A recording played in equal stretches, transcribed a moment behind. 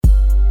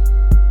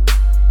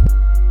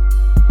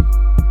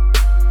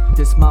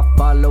This my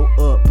follow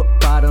up, put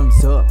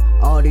bottoms up.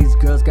 All these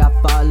girls got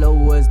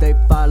followers, they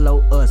follow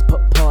us.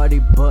 Put party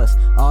bus,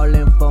 all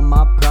in for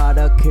my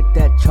product. Hit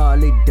that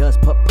Charlie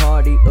dust, put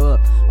party up.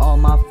 All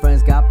my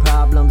friends got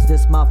problems,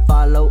 this my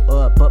follow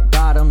up, put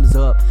bottoms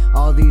up.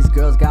 All these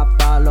girls got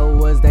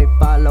followers, they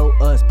follow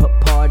us. Put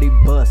party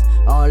bus,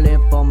 all in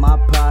for my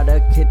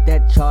product. Hit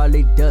that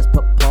Charlie dust,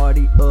 put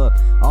party up.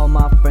 All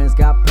my friends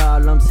got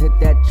problems, hit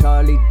that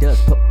Charlie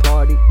dust, put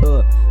party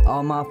up.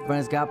 All my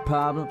friends got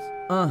problems,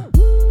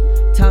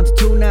 times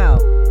 2 now.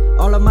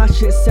 All of my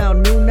shit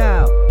sound new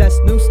now. That's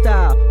new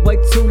style. Way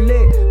too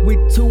lit, we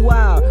too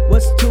wild.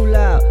 What's too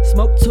loud?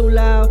 Smoke too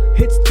loud,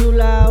 hits too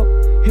loud.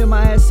 Hear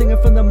my ass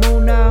singing from the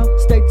moon now.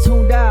 Stay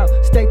tuned out,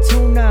 stay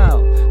tuned now.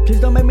 Please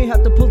don't make me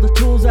have to pull the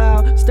tools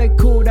out. Stay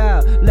cooled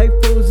out, lay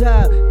fools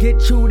out. Get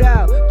chewed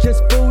out,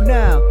 just food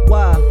now.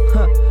 Wow,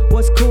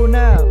 what's cool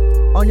now?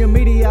 On your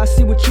media, I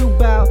see what you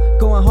bout.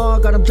 Going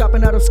hard, got him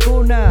dropping out of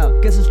school now.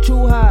 Guess it's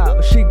true how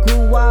she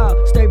grew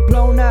wild. Stay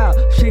blown out,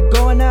 she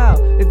going out.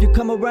 If you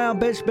come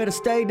around, bitch, better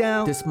stay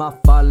down. This my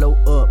follow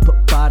up,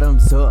 put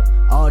bottoms up.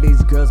 All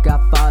these girls got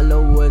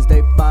followers,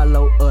 they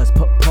follow us.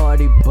 Put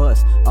party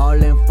bus,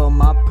 all in for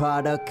my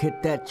product.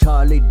 Hit that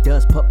Charlie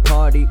dust, put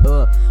party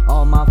up.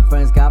 All my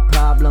friends got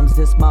problems,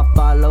 this my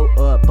follow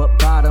up, put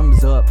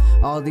bottoms up.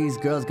 All these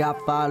girls got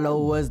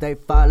followers, they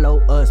follow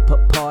us.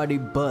 Put party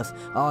bus,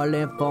 all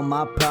in for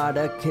my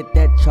product. Hit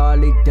that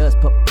Charlie dust,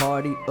 put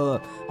party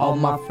up. All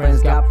my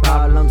friends got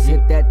problems,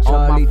 hit that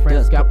Charlie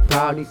dust, put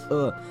party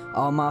up.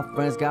 All my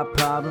friends got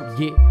problems,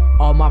 yeah.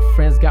 All my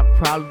friends got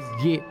problems,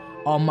 yeah.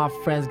 All my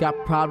friends got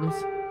problems.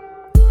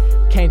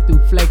 Came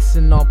through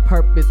flexing on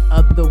purpose,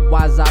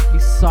 otherwise I'd be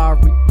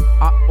sorry.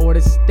 I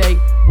ordered steak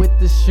with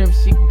the shrimp,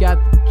 she got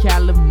the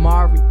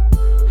calamari.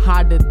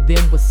 Hotter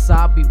than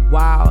wasabi,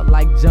 wild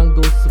like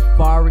jungle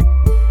safari.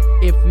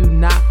 If you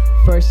not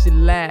first, you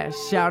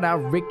last. Shout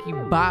out Ricky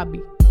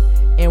Bobby.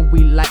 And we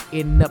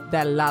lighting up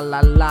that la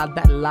la la,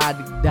 that la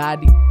di da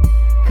di.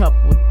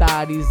 Couple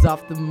thotties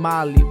off the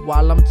molly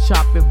while I'm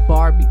chopping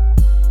Barbie.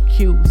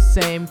 Q,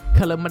 same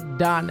color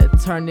Madonna,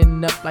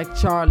 turning up like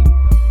Charlie.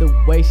 The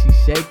way she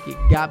shake it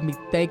got me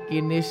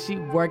thinking, is she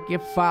working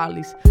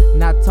follies?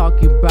 Not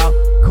talking about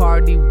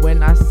Cardi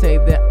when I say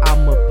that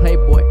I'm a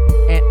playboy.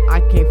 And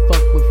I can't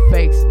fuck with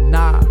fakes,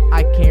 nah,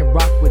 I can't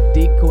rock with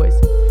decoys.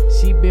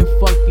 She been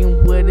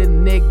fucking with a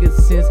nigga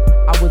since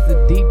I was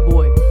a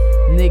D-boy.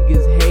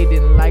 Niggas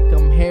hating like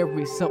I'm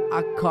hairy, so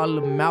I call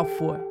him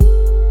Malfoy.